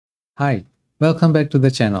Hi, welcome back to the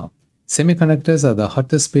channel. Semiconductors are the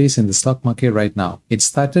hottest space in the stock market right now. It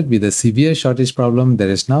started with a severe shortage problem that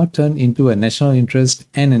has now turned into a national interest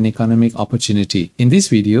and an economic opportunity. In this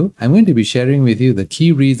video, I'm going to be sharing with you the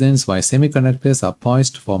key reasons why semiconductors are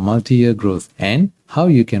poised for multi-year growth and how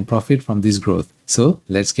you can profit from this growth. So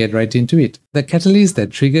let's get right into it. The catalyst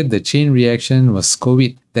that triggered the chain reaction was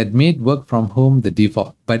COVID that made work from home the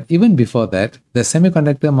default. But even before that, the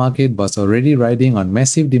semiconductor market was already riding on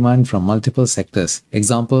massive demand from multiple sectors.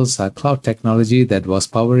 Examples are cloud technology that was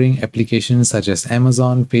powering applications such as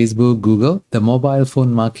Amazon, Facebook, Google, the mobile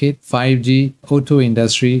phone market, 5G, auto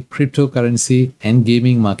industry, cryptocurrency, and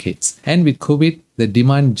gaming markets. And with COVID, the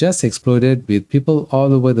demand just exploded, with people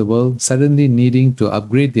all over the world suddenly needing to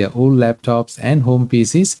upgrade their old laptops and home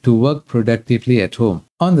PCs to work productively at home.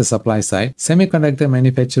 On the supply side, semiconductor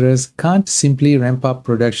manufacturers can't simply ramp up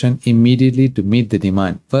production immediately to meet the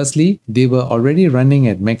demand. Firstly, they were already running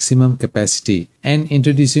at maximum capacity, and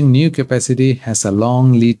introducing new capacity has a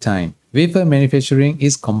long lead time. Wafer manufacturing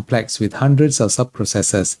is complex with hundreds of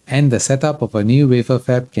sub-processes, and the setup of a new wafer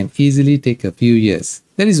fab can easily take a few years.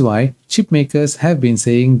 That is why chip makers have been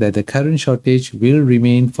saying that the current shortage will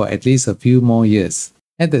remain for at least a few more years.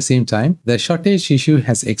 At the same time, the shortage issue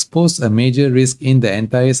has exposed a major risk in the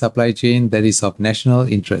entire supply chain that is of national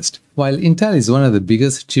interest. While Intel is one of the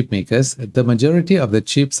biggest chip makers, the majority of the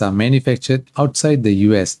chips are manufactured outside the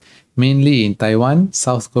US, mainly in Taiwan,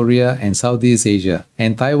 South Korea, and Southeast Asia.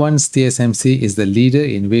 And Taiwan's TSMC is the leader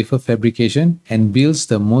in wafer fabrication and builds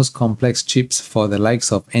the most complex chips for the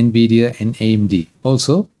likes of Nvidia and AMD.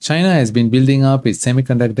 Also, China has been building up its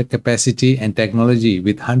semiconductor capacity and technology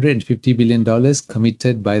with $150 billion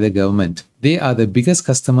committed by the government. They are the biggest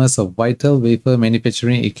customers of vital wafer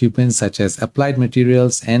manufacturing equipment such as Applied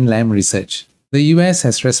Materials and Lam Research. The US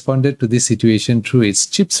has responded to this situation through its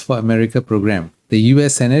Chips for America program. The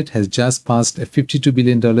US Senate has just passed $52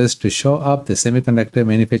 billion to shore up the semiconductor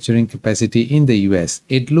manufacturing capacity in the US.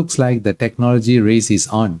 It looks like the technology race is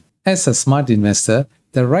on. As a smart investor,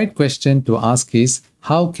 the right question to ask is,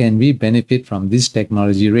 how can we benefit from this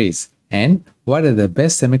technology race? And what are the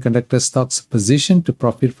best semiconductor stocks positioned to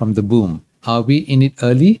profit from the boom? Are we in it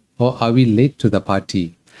early or are we late to the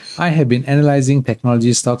party? I have been analyzing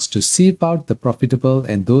technology stocks to sieve out the profitable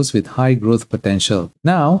and those with high growth potential.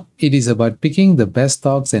 Now, it is about picking the best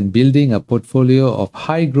stocks and building a portfolio of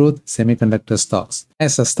high growth semiconductor stocks.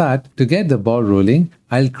 As a start, to get the ball rolling,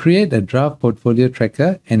 I'll create a draft portfolio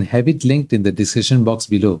tracker and have it linked in the description box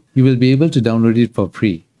below. You will be able to download it for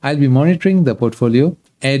free. I'll be monitoring the portfolio,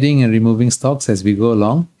 adding and removing stocks as we go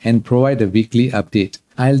along, and provide a weekly update.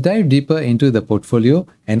 I'll dive deeper into the portfolio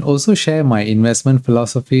and also share my investment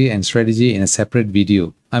philosophy and strategy in a separate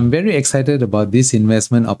video. I'm very excited about this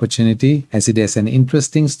investment opportunity as it has an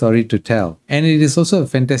interesting story to tell, and it is also a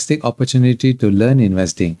fantastic opportunity to learn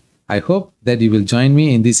investing. I hope that you will join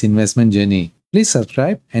me in this investment journey. Please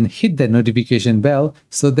subscribe and hit that notification bell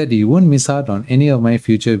so that you won't miss out on any of my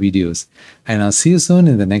future videos. And I'll see you soon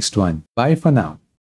in the next one. Bye for now.